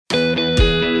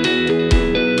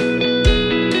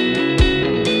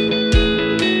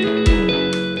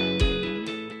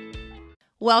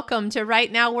Welcome to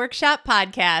Write Now Workshop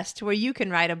Podcast, where you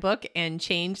can write a book and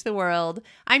change the world.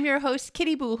 I'm your host,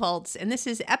 Kitty Buchholz, and this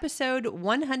is episode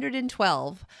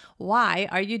 112. Why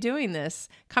are you doing this?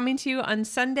 Coming to you on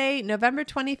Sunday, November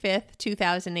 25th,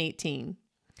 2018.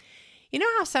 You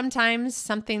know how sometimes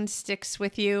something sticks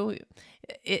with you?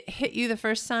 It hit you the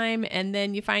first time, and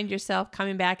then you find yourself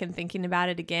coming back and thinking about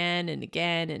it again and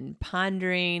again and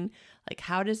pondering, like,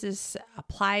 how does this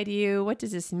apply to you? What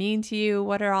does this mean to you?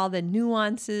 What are all the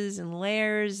nuances and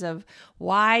layers of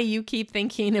why you keep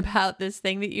thinking about this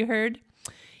thing that you heard?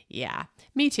 Yeah,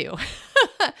 me too.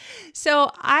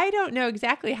 So I don't know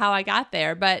exactly how I got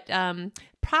there, but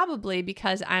probably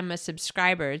because I'm a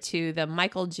subscriber to the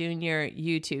Michael Jr.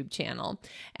 YouTube channel.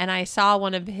 And I saw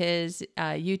one of his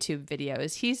YouTube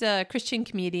videos. He's a Christian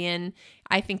comedian.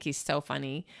 I think he's so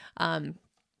funny.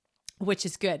 Which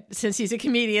is good, since he's a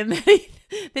comedian,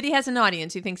 that he has an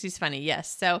audience who thinks he's funny.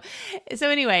 Yes. So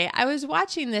anyway, I was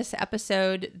watching this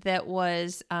episode that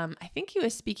was, I think he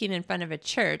was speaking in front of a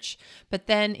church, but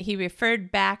then he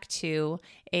referred back to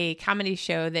a comedy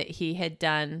show that he had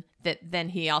done that then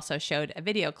he also showed a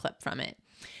video clip from it.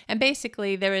 And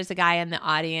basically, there was a guy in the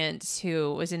audience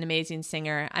who was an amazing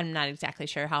singer. I'm not exactly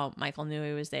sure how Michael knew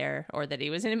he was there or that he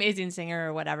was an amazing singer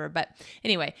or whatever. But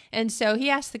anyway, and so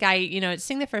he asked the guy,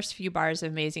 sing the first few bars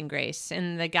of Amazing Grace.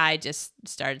 And the guy just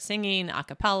started singing a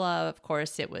cappella. Of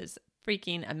course, it was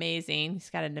freaking amazing.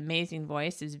 He's got an amazing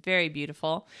voice. It's very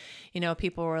beautiful.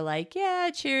 People were like,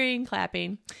 yeah, cheering,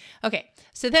 clapping. Okay,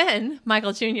 so then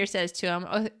Michael Jr. says to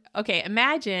him, okay,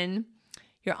 imagine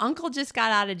your uncle just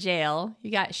got out of jail.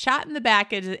 You got shot in the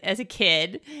back as a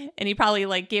kid, and he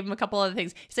probably gave him a couple other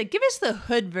things. He's like, give us the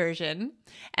hood version.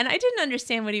 And I didn't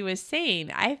understand what he was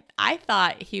saying. I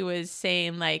thought he was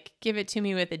saying, give it to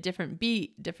me with a different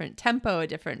beat, different tempo, a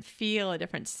different feel, a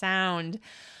different sound.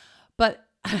 But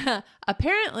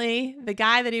apparently the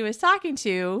guy that he was talking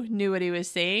to knew what he was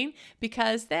saying,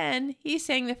 because then he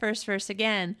sang the first verse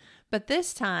again, but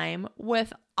this time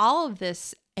with all of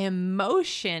this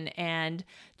emotion and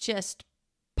just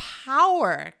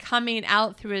power coming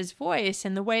out through his voice,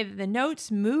 and the way that the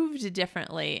notes moved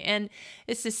differently. And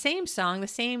it's the same song, the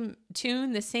same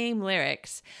tune, the same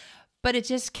lyrics, but it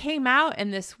just came out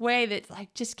in this way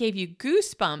that just gave you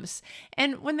goosebumps.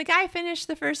 And when the guy finished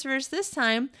the first verse this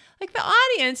time, the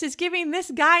audience is giving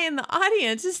this guy in the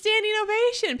audience a standing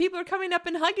ovation. People are coming up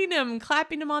and hugging him and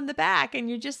clapping him on the back. And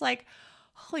you're just like,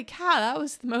 holy cow, that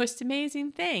was the most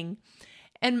amazing thing.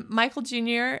 And Michael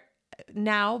Jr.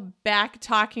 now back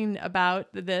talking about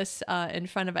this in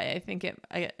front of,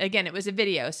 it was a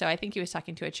video. So I think he was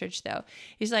talking to a church though.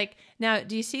 He's like, now,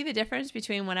 do you see the difference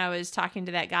between when I was talking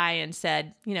to that guy and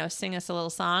said, sing us a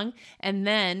little song? And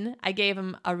then I gave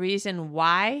him a reason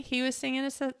why he was singing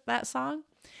us that song.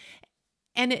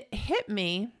 And it hit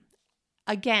me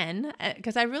again,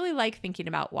 because I really like thinking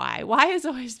about why. Why has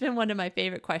always been one of my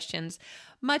favorite questions,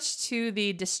 much to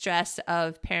the distress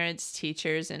of parents,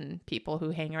 teachers, and people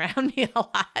who hang around me a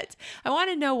lot. I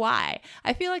want to know why.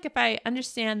 I feel like if I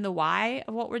understand the why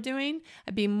of what we're doing,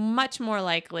 I'd be much more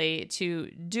likely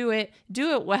to do it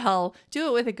well, do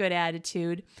it with a good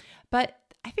attitude. But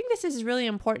I think this is really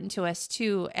important to us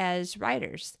too as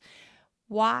writers.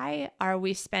 Why are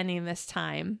we spending this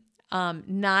time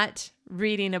not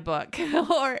reading a book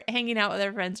or hanging out with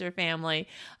our friends or family,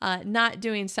 not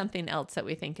doing something else that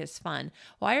we think is fun?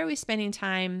 Why are we spending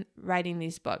time writing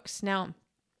these books? Now,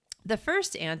 the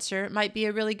first answer might be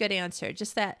a really good answer,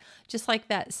 just like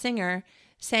that singer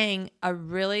sang a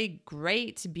really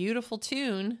great, beautiful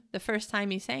tune the first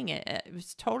time he sang it. It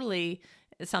was totally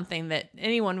something that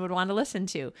anyone would want to listen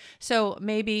to. So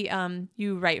maybe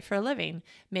you write for a living.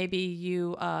 Maybe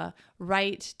you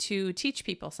write to teach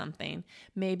people something.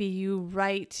 Maybe you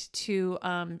write to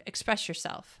express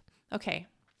yourself. Okay,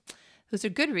 those are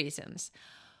good reasons.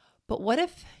 But what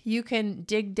if you can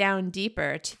dig down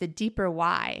deeper to the deeper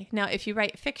why? Now, if you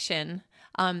write fiction,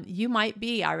 you might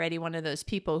be already one of those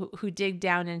people who dig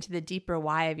down into the deeper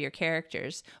why of your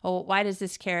characters. Oh, why does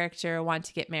this character want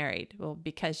to get married? Well,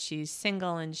 because she's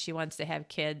single and she wants to have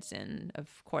kids. And of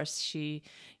course she,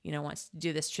 wants to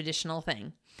do this traditional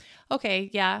thing. Okay.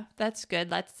 Yeah, that's good.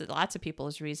 That's lots of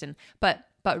people's reason. But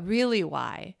really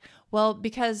why? Well,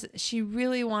 because she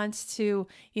really wants to,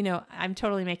 I'm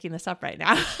totally making this up right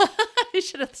now. I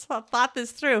should have thought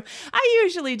this through. I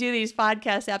usually do these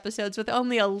podcast episodes with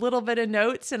only a little bit of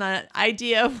notes and an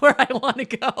idea of where I want to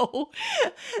go.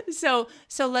 So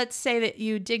let's say that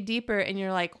you dig deeper and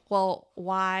you're like, well,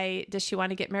 why does she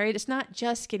want to get married? It's not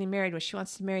just getting married, but she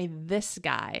wants to marry this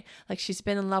guy. Like she's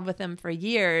been in love with him for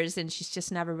years and she's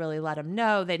just never really let him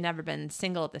know. They'd never been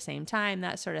single at the same time,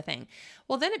 that sort of thing.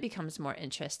 Well, then it becomes more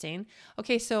interesting.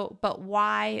 Okay, so, but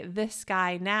why this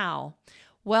guy now?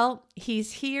 Well,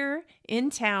 he's here in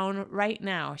town right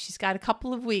now. She's got a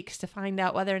couple of weeks to find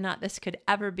out whether or not this could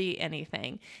ever be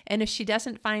anything. And if she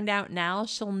doesn't find out now,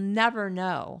 she'll never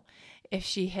know. If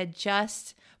she had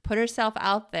just put herself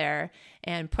out there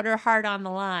and put her heart on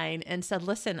the line and said,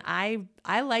 listen, I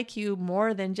like you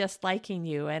more than just liking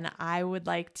you. And I would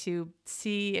like to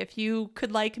see if you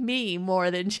could like me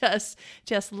more than just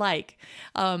like,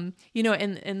 and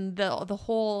the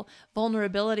whole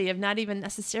vulnerability of not even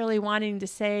necessarily wanting to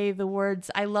say the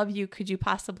words, I love you. Could you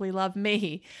possibly love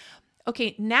me?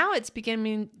 Okay, now it's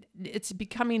becoming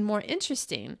more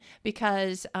interesting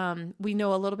because we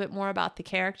know a little bit more about the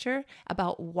character,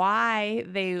 about why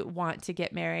they want to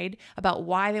get married, about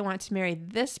why they want to marry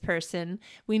this person.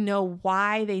 We know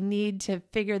why they need to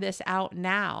figure this out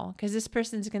now because this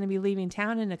person's going to be leaving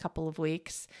town in a couple of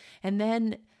weeks. And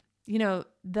then,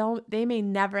 they may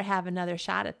never have another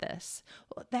shot at this.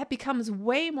 Well, that becomes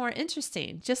way more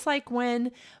interesting. Just like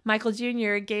when Michael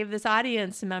Jr. gave this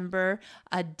audience member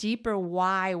a deeper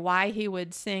why he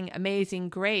would sing Amazing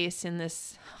Grace in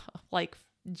this, I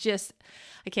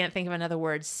can't think of another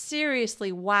word,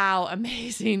 seriously, wow,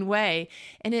 amazing way.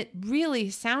 And it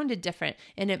really sounded different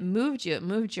and it moved you. It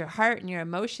moved your heart and your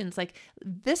emotions, like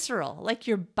visceral, like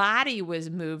your body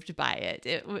was moved by it.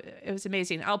 It was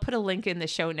amazing. I'll put a link in the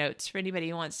show notes for anybody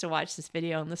who wants to watch this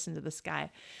video and listen to this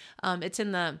guy. It's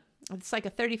like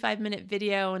a 35-minute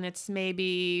video and it's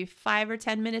maybe 5 or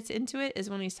 10 minutes into it is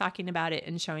when he's talking about it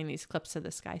and showing these clips of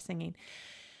this guy singing.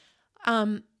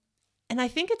 And I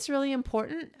think it's really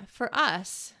important for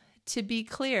us to be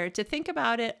clear, to think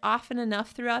about it often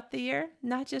enough throughout the year,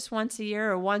 not just once a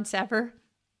year or once ever.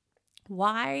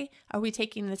 Why are we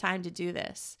taking the time to do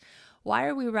this? Why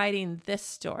are we writing this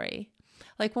story?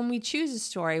 Like when we choose a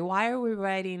story, why are we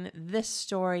writing this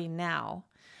story now?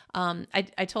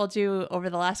 I told you over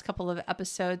the last couple of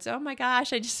episodes, oh my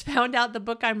gosh, I just found out the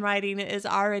book I'm writing has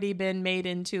already been made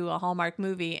into a Hallmark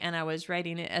movie and I was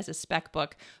writing it as a spec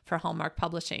book for Hallmark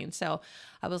Publishing. So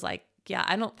I was like, yeah,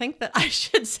 I don't think that I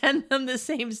should send them the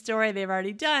same story they've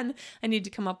already done. I need to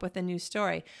come up with a new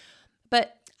story.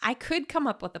 But I could come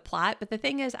up with a plot, but the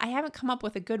thing is, I haven't come up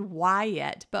with a good why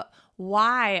yet. But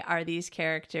why are these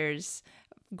characters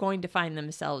going to find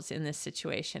themselves in this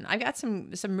situation? I've got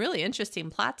some really interesting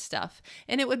plot stuff,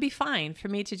 and it would be fine for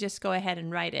me to just go ahead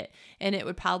and write it, and it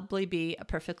would probably be a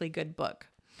perfectly good book,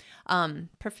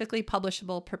 perfectly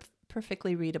publishable,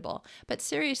 perfectly readable. But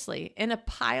seriously, in a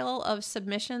pile of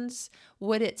submissions,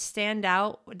 would it stand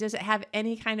out? Does it have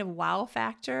any kind of wow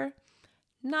factor?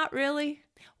 Not really.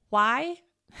 Why?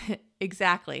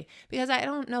 Exactly. Because I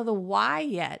don't know the why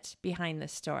yet behind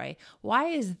this story. Why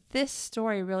is this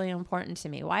story really important to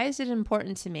me? Why is it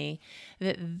important to me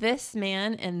that this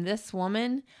man and this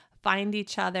woman find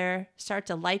each other, start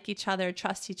to like each other,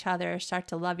 trust each other, start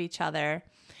to love each other,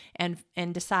 and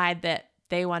decide that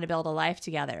they want to build a life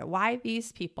together? Why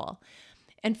these people?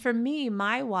 And for me,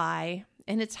 my why,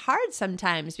 and it's hard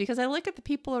sometimes because I look at the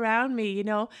people around me,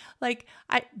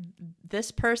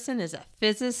 this person is a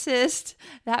physicist,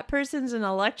 that person's an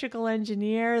electrical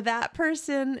engineer, that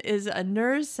person is a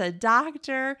nurse, a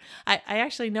doctor. I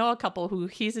actually know a couple who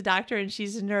he's a doctor and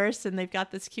she's a nurse and they've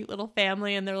got this cute little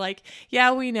family and they're like,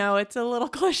 yeah, we know it's a little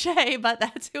cliche, but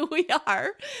that's who we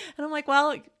are. And I'm like,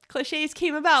 well, cliches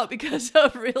came about because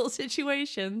of real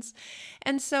situations.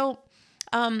 And so,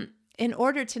 in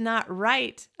order to not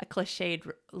write a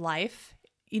cliched life,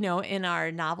 in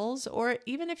our novels, or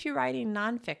even if you're writing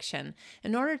nonfiction,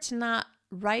 in order to not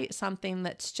write something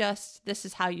that's just, this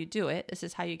is how you do it, this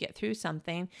is how you get through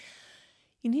something,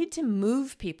 you need to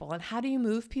move people. And how do you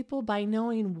move people? By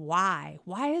knowing why.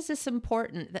 Why is this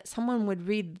important that someone would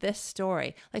read this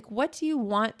story? Like, what do you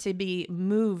want to be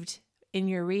moved in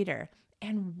your reader?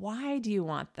 And why do you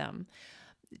want them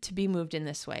to be moved in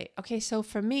this way? Okay, so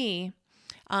for me,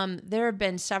 there have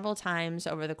been several times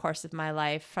over the course of my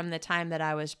life, from the time that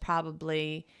I was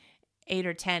probably 8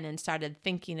 or 10 and started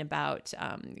thinking about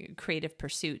creative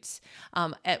pursuits.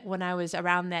 When I was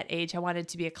around that age, I wanted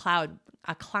to be a clown,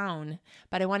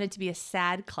 but I wanted to be a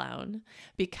sad clown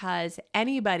because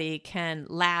anybody can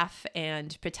laugh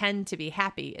and pretend to be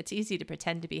happy. It's easy to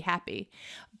pretend to be happy,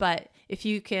 but if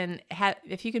you can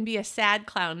be a sad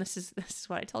clown, this is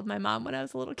what I told my mom when I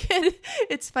was a little kid.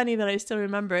 It's funny that I still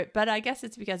remember it, but I guess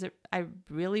it's because I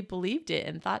really believed it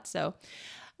and thought so.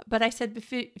 But I said,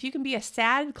 if you can be a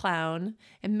sad clown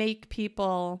and make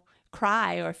people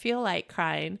cry or feel like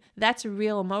crying, that's a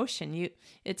real emotion.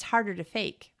 It's harder to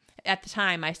fake. At the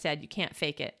time, I said you can't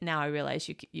fake it. Now I realize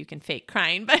you can fake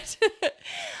crying, but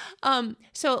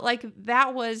so like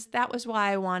that was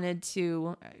why I wanted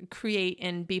to create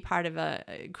and be part of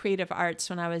a creative arts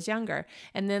when I was younger.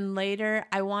 And then later,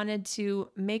 I wanted to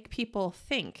make people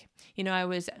think. I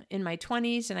was in my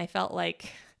 20s, and I felt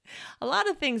like a lot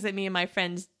of things that me and my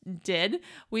friends did,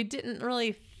 we didn't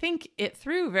really think it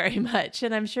through very much.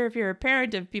 And I'm sure if you're a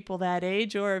parent of people that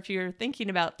age, or if you're thinking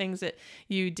about things that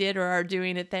you did or are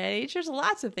doing at that age, there's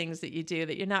lots of things that you do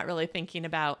that you're not really thinking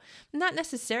about. Not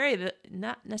necessarily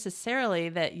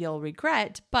that you'll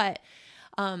regret, but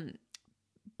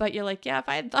you're like, yeah, if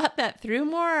I had thought that through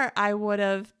more, I would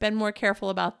have been more careful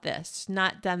about this,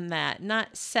 not done that,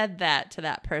 not said that to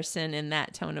that person in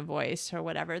that tone of voice or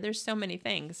whatever. There's so many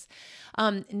things.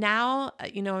 Now,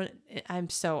 I'm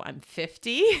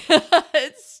 50.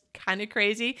 It's kind of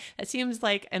crazy. That seems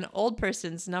like an old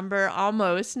person's number,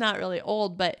 almost, not really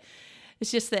old, but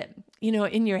it's just that,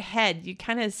 in your head, you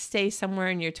kind of stay somewhere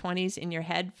in your 20s in your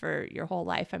head for your whole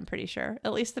life, I'm pretty sure.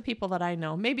 At least the people that I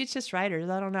know. Maybe it's just writers.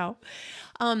 I don't know.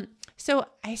 So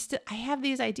I have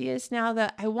these ideas now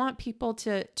that I want people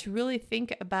to really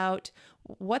think about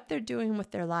what they're doing with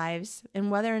their lives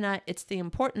and whether or not it's the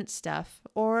important stuff,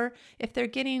 or if they're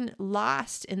getting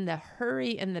lost in the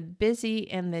hurry and the busy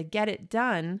and the get it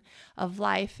done of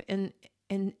life in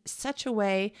such a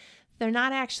way they're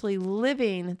not actually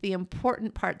living the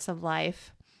important parts of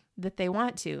life that they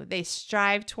want to. They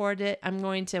strive toward it. I'm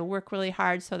going to work really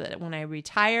hard so that when I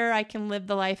retire, I can live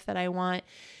the life that I want.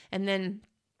 And then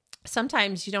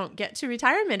sometimes you don't get to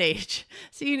retirement age.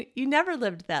 So you never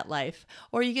lived that life.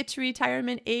 Or you get to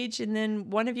retirement age and then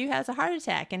one of you has a heart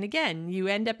attack. And again, you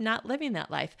end up not living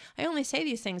that life. I only say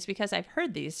these things because I've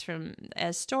heard these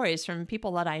as stories from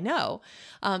people that I know.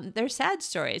 They're sad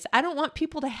stories. I don't want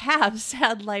people to have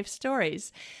sad life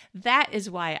stories. That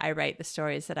is why I write the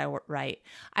stories that I write.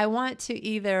 I want to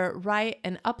either write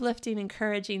an uplifting,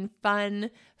 encouraging,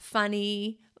 fun,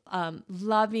 funny,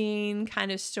 loving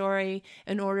kind of story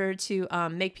in order to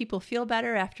make people feel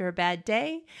better after a bad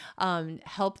day,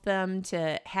 help them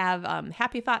to have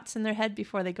happy thoughts in their head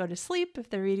before they go to sleep, if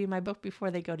they're reading my book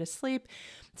before they go to sleep,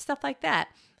 stuff like that.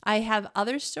 I have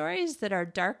other stories that are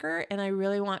darker, and I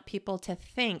really want people to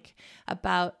think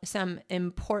about some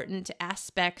important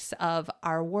aspects of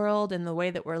our world and the way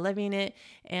that we're living it,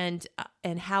 and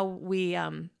how we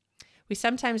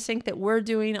sometimes think that we're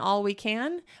doing all we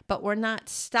can, but we're not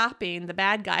stopping the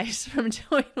bad guys from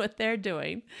doing what they're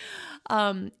doing.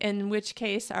 In which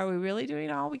case, are we really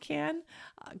doing all we can?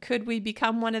 Could we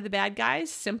become one of the bad guys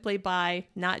simply by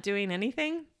not doing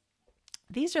anything?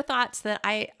 These are thoughts that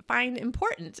I find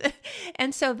important.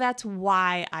 And so that's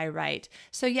why I write.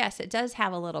 So yes, it does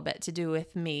have a little bit to do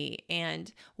with me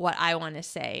and what I want to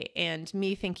say and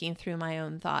me thinking through my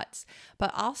own thoughts.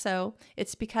 But also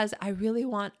it's because I really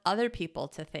want other people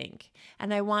to think,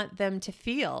 and I want them to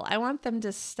feel. I want them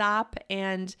to stop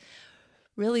and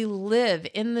really live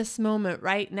in this moment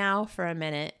right now for a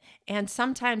minute. And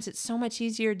sometimes it's so much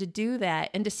easier to do that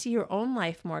and to see your own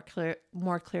life more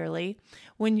clearly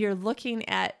when you're looking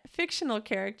at fictional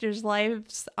characters'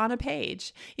 lives on a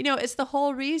page. It's the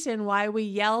whole reason why we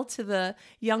yell to the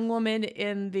young woman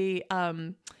in the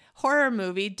horror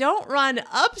movie, "Don't run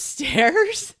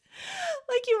upstairs."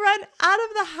 Like you run out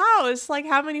of the house. Like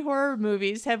how many horror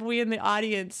movies have we in the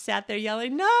audience sat there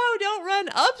yelling, "No, don't run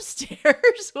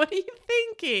upstairs." What are you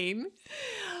thinking?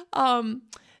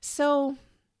 So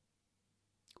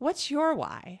what's your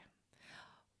why?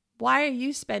 Why are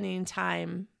you spending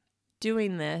time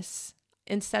doing this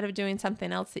instead of doing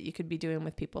something else that you could be doing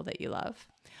with people that you love?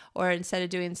 Or instead of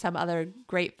doing some other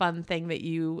great fun thing that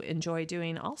you enjoy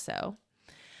doing also?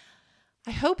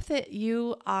 I hope that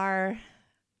you are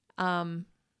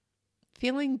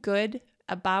feeling good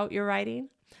about your writing.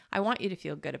 I want you to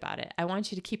feel good about it. I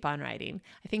want you to keep on writing.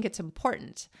 I think it's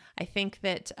important. I think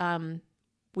that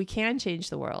we can change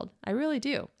the world. I really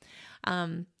do.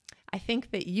 I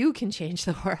think that you can change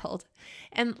the world.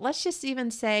 And let's just even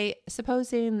say,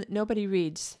 supposing nobody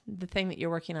reads the thing that you're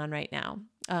working on right now.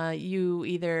 You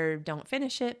either don't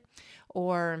finish it,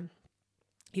 or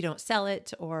you don't sell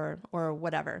it or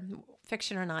whatever,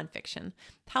 fiction or nonfiction.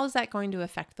 How is that going to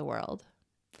affect the world?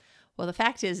 Well, the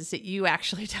fact is that you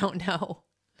actually don't know.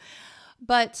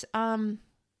 But a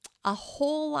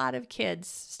whole lot of kids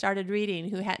started reading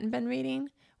who hadn't been reading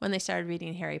when they started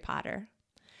reading Harry Potter.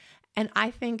 And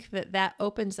I think that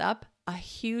opens up a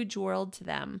huge world to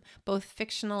them, both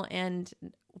fictional and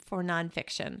for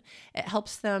nonfiction. It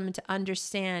helps them to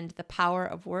understand the power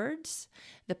of words,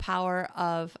 the power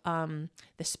of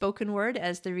the spoken word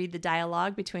as they read the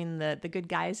dialogue between the good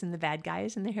guys and the bad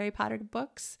guys in the Harry Potter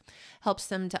books. Helps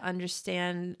them to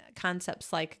understand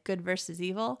concepts like good versus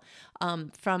evil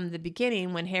from the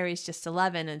beginning when Harry's just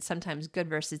 11 and sometimes good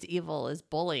versus evil is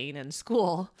bullying in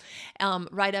school,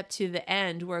 right up to the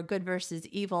end where good versus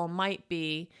evil might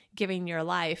be giving your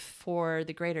life for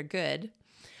the greater good.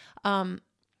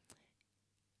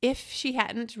 If she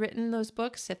hadn't written those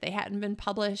books, if they hadn't been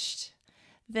published,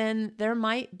 then there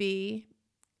might be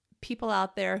people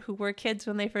out there who were kids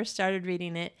when they first started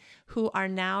reading it, who are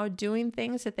now doing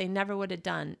things that they never would have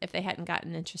done if they hadn't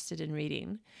gotten interested in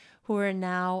reading, who are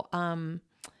now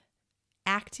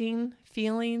acting,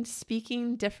 feeling,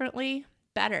 speaking differently,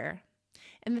 better.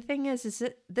 And the thing is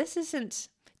that this isn't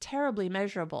terribly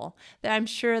measurable. That I'm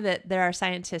sure that there are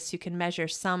scientists who can measure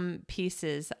some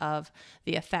pieces of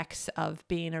the effects of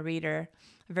being a reader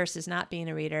versus not being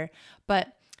a reader.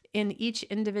 But in each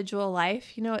individual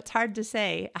life, it's hard to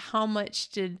say how much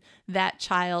did that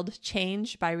child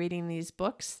change by reading these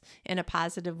books in a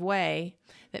positive way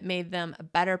that made them a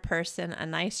better person, a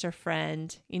nicer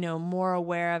friend, more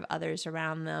aware of others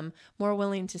around them, more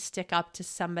willing to stick up to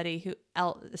somebody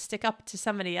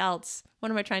else. What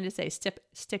am I trying to say?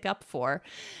 Stick up for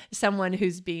someone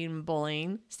who's being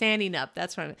bullying, standing up.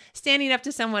 That's what standing up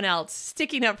to someone else,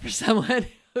 sticking up for someone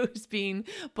who's being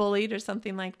bullied or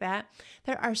something like that.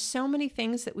 There are so many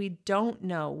things that we don't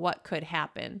know what could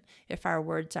happen if our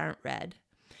words aren't read.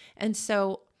 And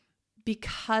so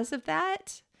because of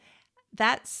that,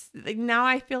 that's now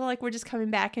I feel like we're just coming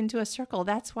back into a circle.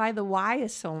 That's why the why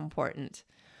is so important.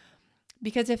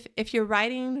 Because if you're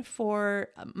writing for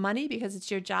money because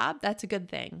it's your job, that's a good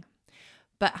thing.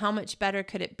 But how much better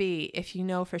could it be if you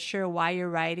know for sure why you're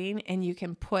writing and you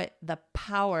can put the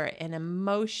power and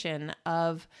emotion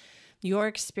of your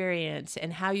experience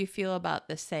and how you feel about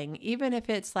this thing, even if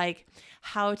it's like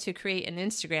how to create an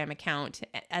Instagram account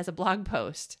as a blog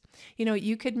post.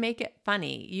 You could make it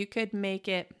funny. You could make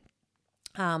it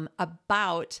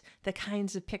about the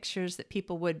kinds of pictures that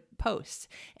people would post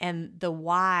and the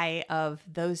why of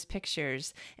those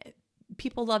pictures.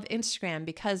 People love Instagram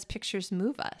because pictures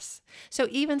move us. So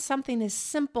even something as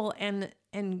simple and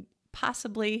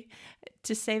possibly,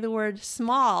 to say the word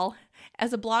small,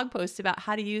 as a blog post about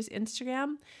how to use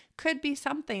Instagram could be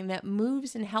something that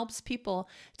moves and helps people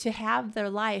to have their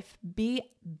life be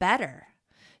better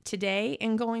today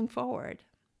and going forward.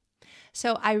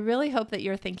 So I really hope that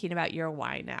you're thinking about your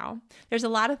why now. There's a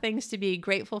lot of things to be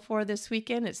grateful for this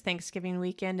weekend. It's Thanksgiving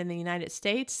weekend in the United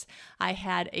States. I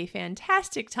had a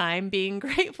fantastic time being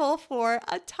grateful for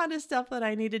a ton of stuff that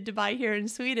I needed to buy here in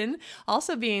Sweden,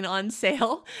 also being on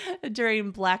sale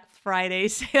during Black Friday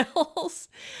sales.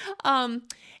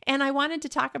 And I wanted to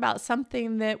talk about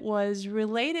something that was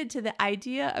related to the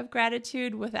idea of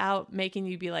gratitude without making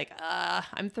you be like,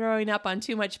 I'm throwing up on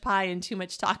too much pie and too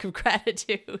much talk of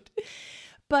gratitude.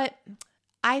 But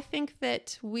I think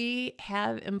that we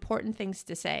have important things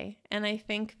to say. And I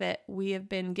think that we have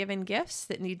been given gifts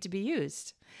that need to be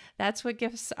used. That's what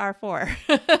gifts are for.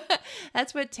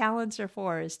 That's what talents are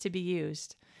for, is to be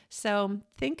used. So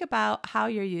think about how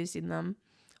you're using them,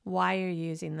 why you're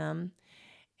using them.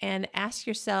 And ask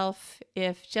yourself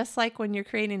if, just like when you're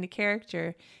creating a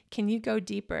character, can you go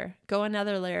deeper, go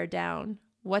another layer down?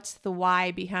 What's the why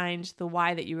behind the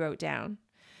why that you wrote down?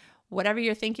 Whatever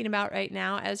you're thinking about right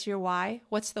now as your why,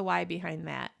 what's the why behind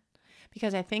that?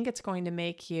 Because I think it's going to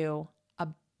make you a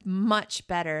much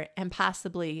better and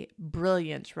possibly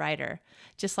brilliant writer.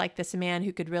 Just like this man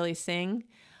who could really sing,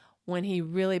 when he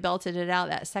really belted it out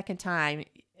that second time,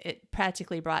 it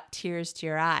practically brought tears to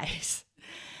your eyes.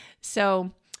 So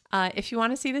if you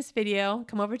want to see this video,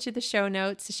 come over to the show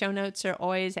notes. The show notes are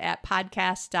always at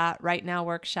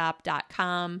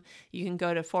podcast.writenowworkshop.com. You can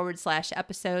go to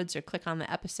 /episodes or click on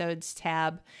the episodes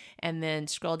tab and then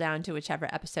scroll down to whichever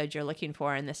episode you're looking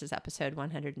for. And this is episode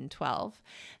 112.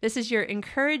 This is your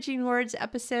encouraging words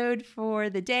episode for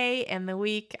the day and the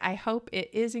week. I hope it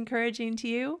is encouraging to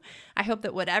you. I hope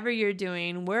that whatever you're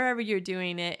doing, wherever you're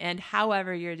doing it, and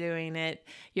however you're doing it,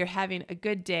 you're having a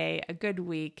good day, a good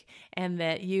week, and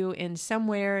that you you in some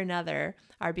way or another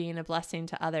are being a blessing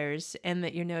to others, and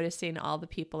that you're noticing all the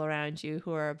people around you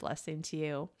who are a blessing to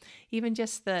you. Even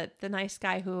just the nice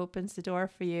guy who opens the door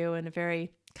for you in a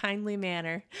very kindly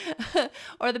manner,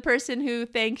 or the person who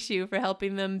thanks you for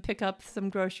helping them pick up some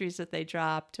groceries that they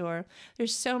dropped. Or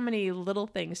there's so many little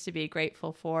things to be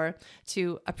grateful for,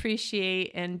 to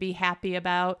appreciate and be happy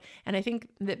about. And I think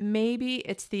that maybe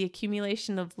it's the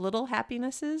accumulation of little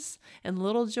happinesses and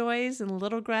little joys and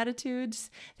little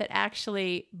gratitudes that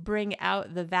actually bring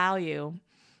out the value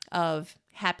of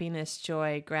happiness,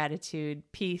 joy, gratitude,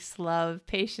 peace, love,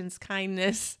 patience,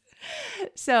 kindness.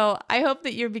 So I hope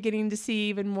that you're beginning to see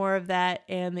even more of that,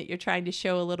 and that you're trying to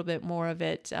show a little bit more of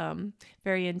it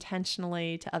very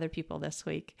intentionally to other people this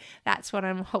week. That's what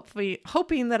I'm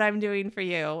hoping that I'm doing for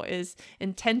you, is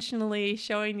intentionally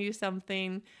showing you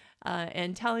something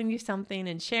and telling you something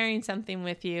and sharing something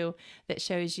with you that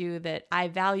shows you that I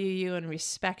value you and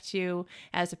respect you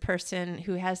as a person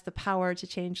who has the power to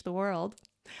change the world.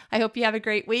 I hope you have a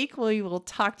great week. We will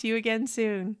talk to you again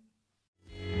soon.